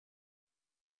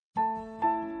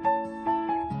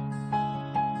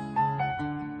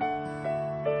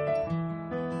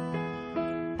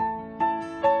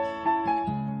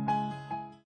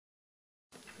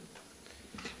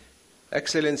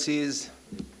Excellencies,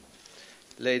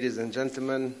 ladies and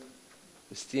gentlemen,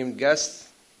 esteemed guests,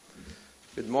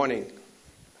 good morning.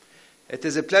 It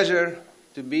is a pleasure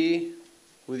to be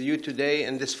with you today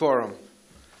in this forum,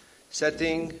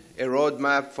 setting a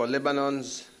roadmap for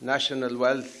Lebanon's national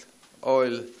wealth,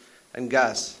 oil and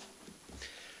gas.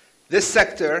 This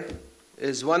sector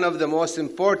is one of the most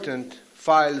important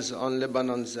files on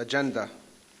Lebanon's agenda.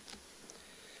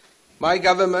 My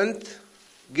government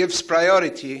gives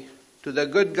priority to the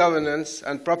good governance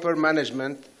and proper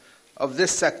management of this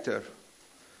sector,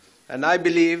 and I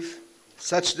believe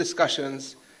such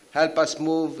discussions help us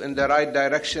move in the right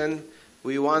direction.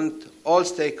 We want all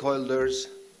stakeholders,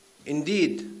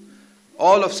 indeed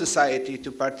all of society,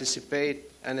 to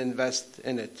participate and invest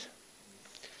in it.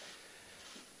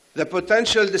 The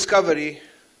potential discovery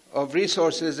of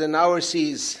resources in our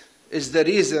seas is the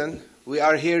reason we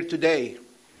are here today.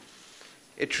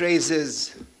 It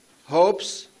raises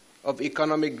hopes of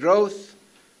economic growth,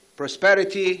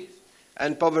 prosperity,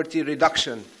 and poverty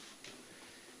reduction.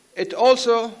 It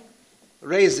also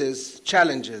raises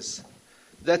challenges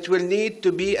that will need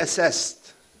to be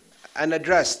assessed and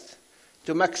addressed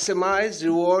to maximize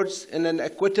rewards in an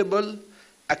equitable,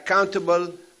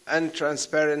 accountable, and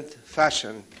transparent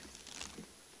fashion.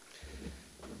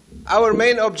 Our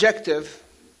main objective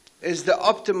is the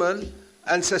optimal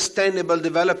and sustainable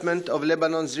development of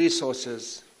Lebanon's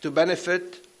resources to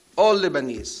benefit all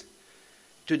Lebanese,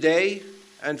 today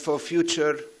and for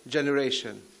future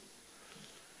generations.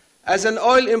 As an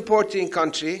oil-importing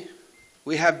country,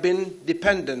 we have been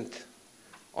dependent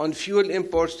on fuel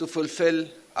imports to fulfill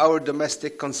our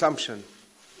domestic consumption.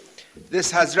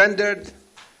 This has rendered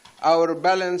our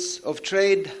balance of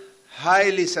trade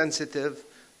highly sensitive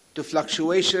to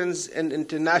fluctuations in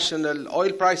international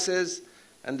oil prices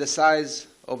and the size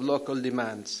of local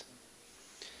demands.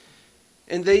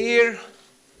 In the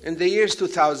years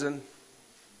 2000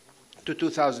 to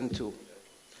 2002,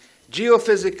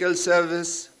 geophysical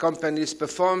service companies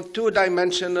performed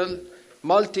two-dimensional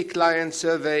multi-client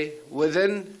survey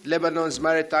within Lebanon's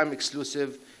Maritime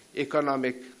Exclusive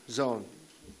Economic Zone.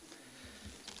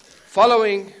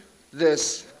 Following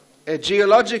this, a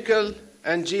geological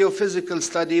and geophysical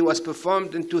study was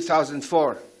performed in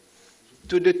 2004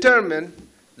 to determine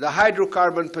the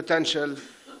hydrocarbon potential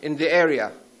in the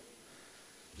area.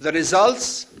 The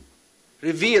results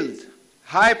revealed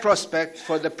high prospect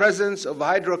for the presence of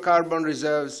hydrocarbon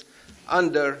reserves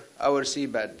under our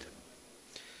seabed.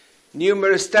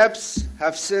 Numerous steps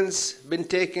have since been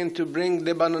taken to bring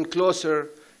Lebanon closer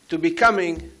to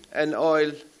becoming an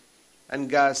oil and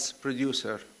gas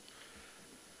producer.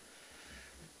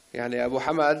 يعني يا أبو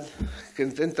حمد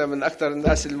كنت أنت من أكثر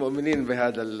الناس المؤمنين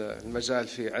بهذا المجال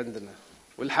في عندنا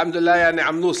والحمد لله يعني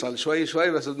عم نوصل شوي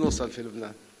شوي بس بنوصل في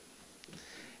لبنان.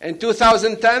 In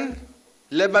 2010,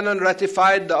 Lebanon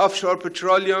ratified the Offshore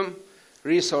Petroleum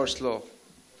Resource Law.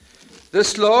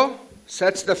 This law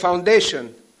sets the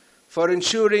foundation for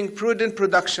ensuring prudent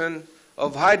production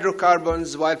of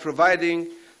hydrocarbons while providing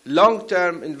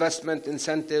long-term investment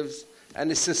incentives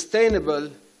and a sustainable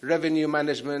revenue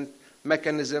management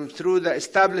mechanism through the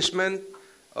establishment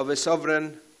of a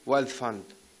sovereign wealth fund.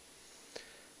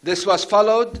 This was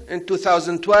followed in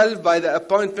 2012 by the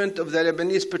appointment of the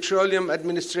Lebanese Petroleum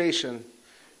Administration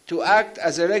to act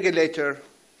as a regulator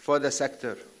for the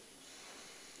sector.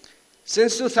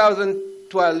 Since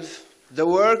 2012, the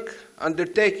work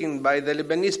undertaken by the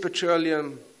Lebanese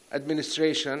Petroleum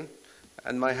Administration,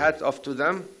 and my hat off to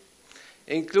them,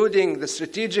 including the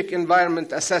strategic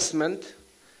environment assessment,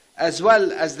 as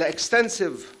well as the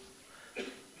extensive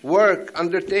work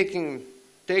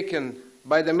taken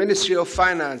by the Ministry of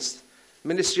Finance,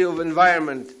 Ministry of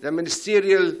Environment, the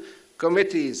ministerial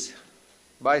committees,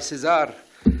 by Cesar,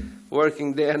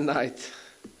 working day and night,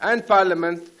 and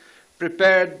Parliament,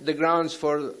 prepared the grounds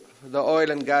for the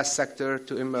oil and gas sector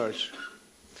to emerge.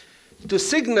 To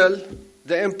signal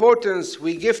the importance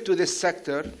we give to this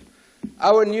sector,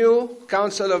 our new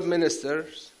Council of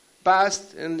Ministers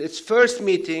passed in its first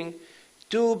meeting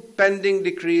two pending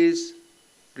decrees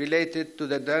related to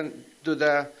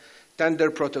the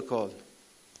tender protocol,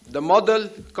 the model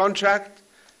contract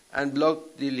and block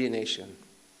delineation.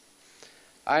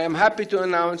 I am happy to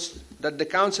announce that the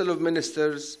Council of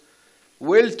Ministers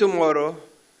will tomorrow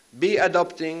be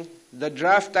adopting the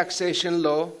draft taxation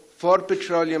law for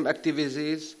petroleum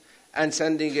activities and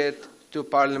sending it to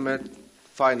Parliament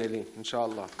finally,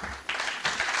 inshallah.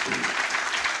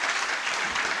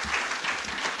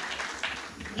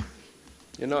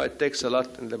 You know, it takes a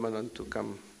lot in Lebanon to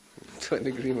come to an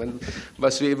agreement,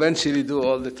 but we eventually do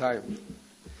all the time.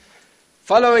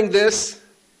 Following this,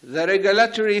 the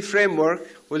regulatory framework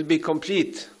will be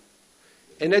complete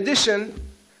In addition,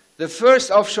 the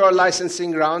first offshore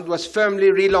licensing round was firmly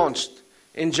relaunched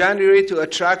in January to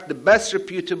attract the best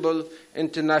reputable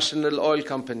international oil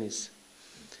companies.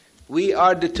 We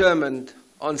are determined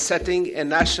on setting a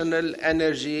national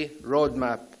energy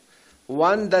roadmap,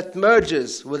 one that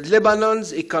merges with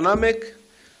Lebanon's economic,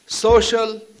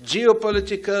 social,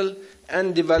 geopolitical,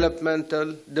 and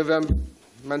developmental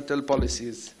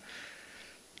policies.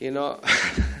 You know,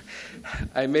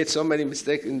 I made so many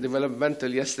mistakes in developmental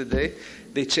yesterday.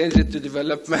 They changed it to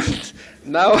development.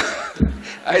 Now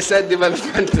I said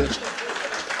developmental.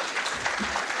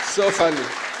 So funny.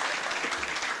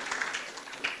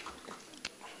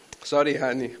 Sorry,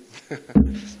 honey.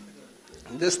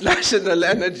 This national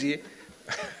energy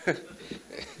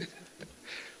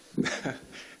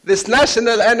This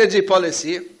national energy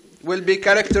policy will be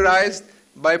characterized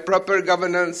by proper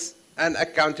governance and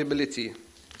accountability,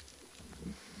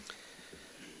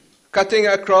 cutting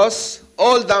across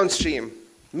all downstream,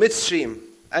 midstream,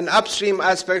 and upstream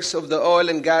aspects of the oil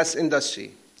and gas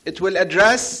industry. It will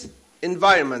address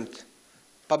environment,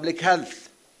 public health,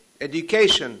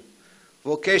 education,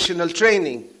 vocational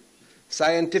training,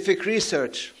 scientific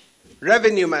research,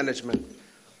 revenue management,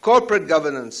 corporate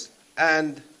governance,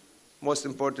 and, most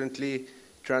importantly,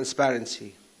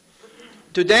 transparency.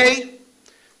 Today,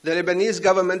 the Lebanese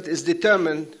government is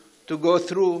determined to go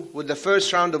through with the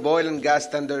first round of oil and gas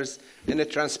tenders in a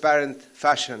transparent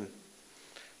fashion.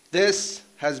 This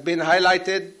has been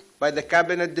highlighted by the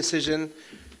cabinet decision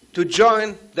to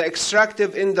join the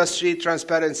Extractive Industry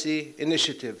Transparency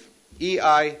Initiative,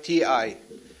 EITI,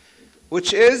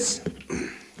 which is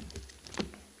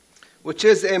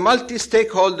a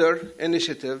multi-stakeholder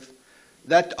initiative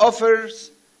that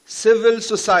offers civil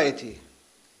society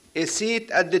a seat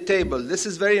at the table. This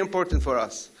is very important for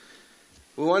us.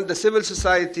 We want the civil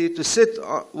society to sit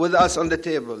with us on the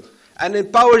table and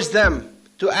empowers them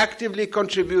to actively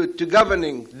contribute to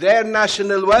governing their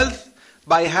national wealth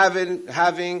by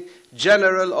having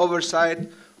general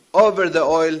oversight over the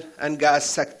oil and gas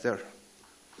sector.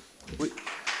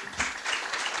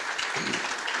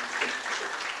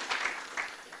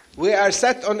 We are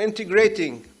set on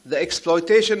integrating the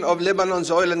exploitation of Lebanon's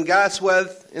oil and gas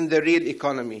wealth in the real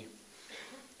economy.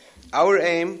 Our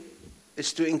aim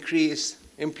is to increase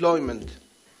employment,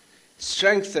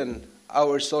 strengthen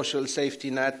our social safety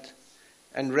net,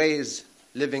 and raise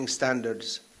living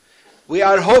standards. We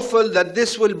are hopeful that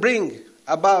this will bring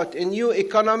about a new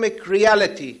economic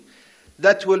reality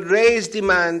that will raise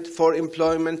demand for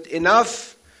employment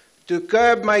enough to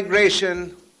curb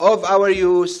migration of our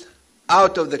youth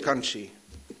out of the country.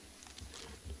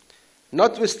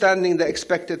 Notwithstanding the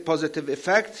expected positive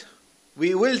effect,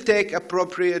 we will take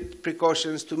appropriate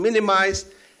precautions to minimize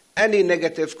any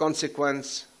negative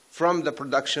consequence from the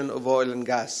production of oil and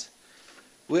gas.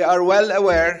 We are well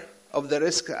aware of the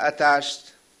risk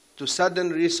attached to sudden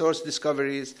resource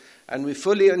discoveries, and we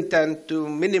fully intend to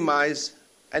minimize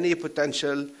any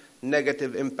potential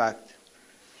negative impact.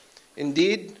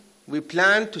 Indeed, we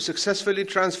plan to successfully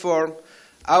transform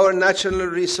our natural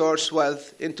resource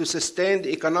wealth into sustained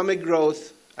economic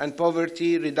growth and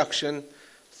poverty reduction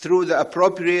through the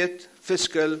appropriate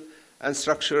fiscal and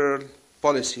structural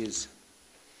policies.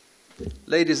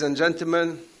 Ladies and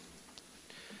gentlemen,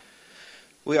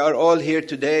 we are all here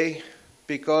today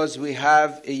because we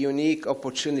have a unique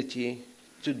opportunity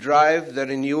to drive the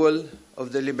renewal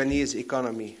of the Lebanese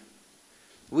economy.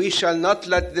 We shall not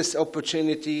let this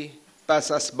opportunity pass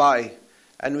us by,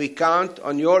 and we count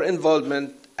on your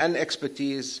involvement and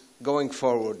expertise going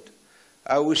forward.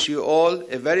 I wish you all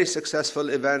a very successful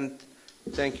event.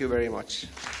 Thank you very much.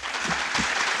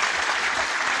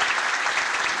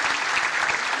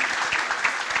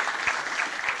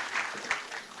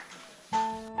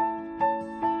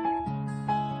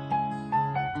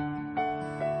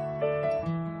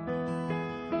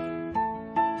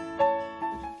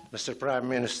 Mr. Prime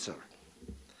Minister,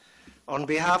 on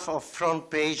behalf of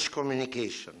Front Page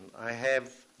Communication, I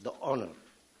have the honor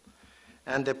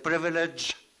and the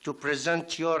privilege to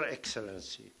present Your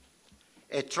Excellency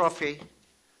a trophy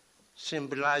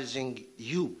symbolizing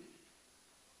you,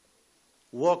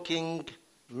 walking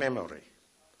memory,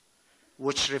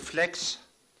 which reflects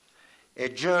a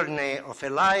journey of a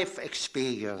life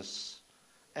experience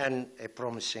and a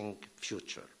promising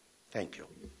future. Thank you.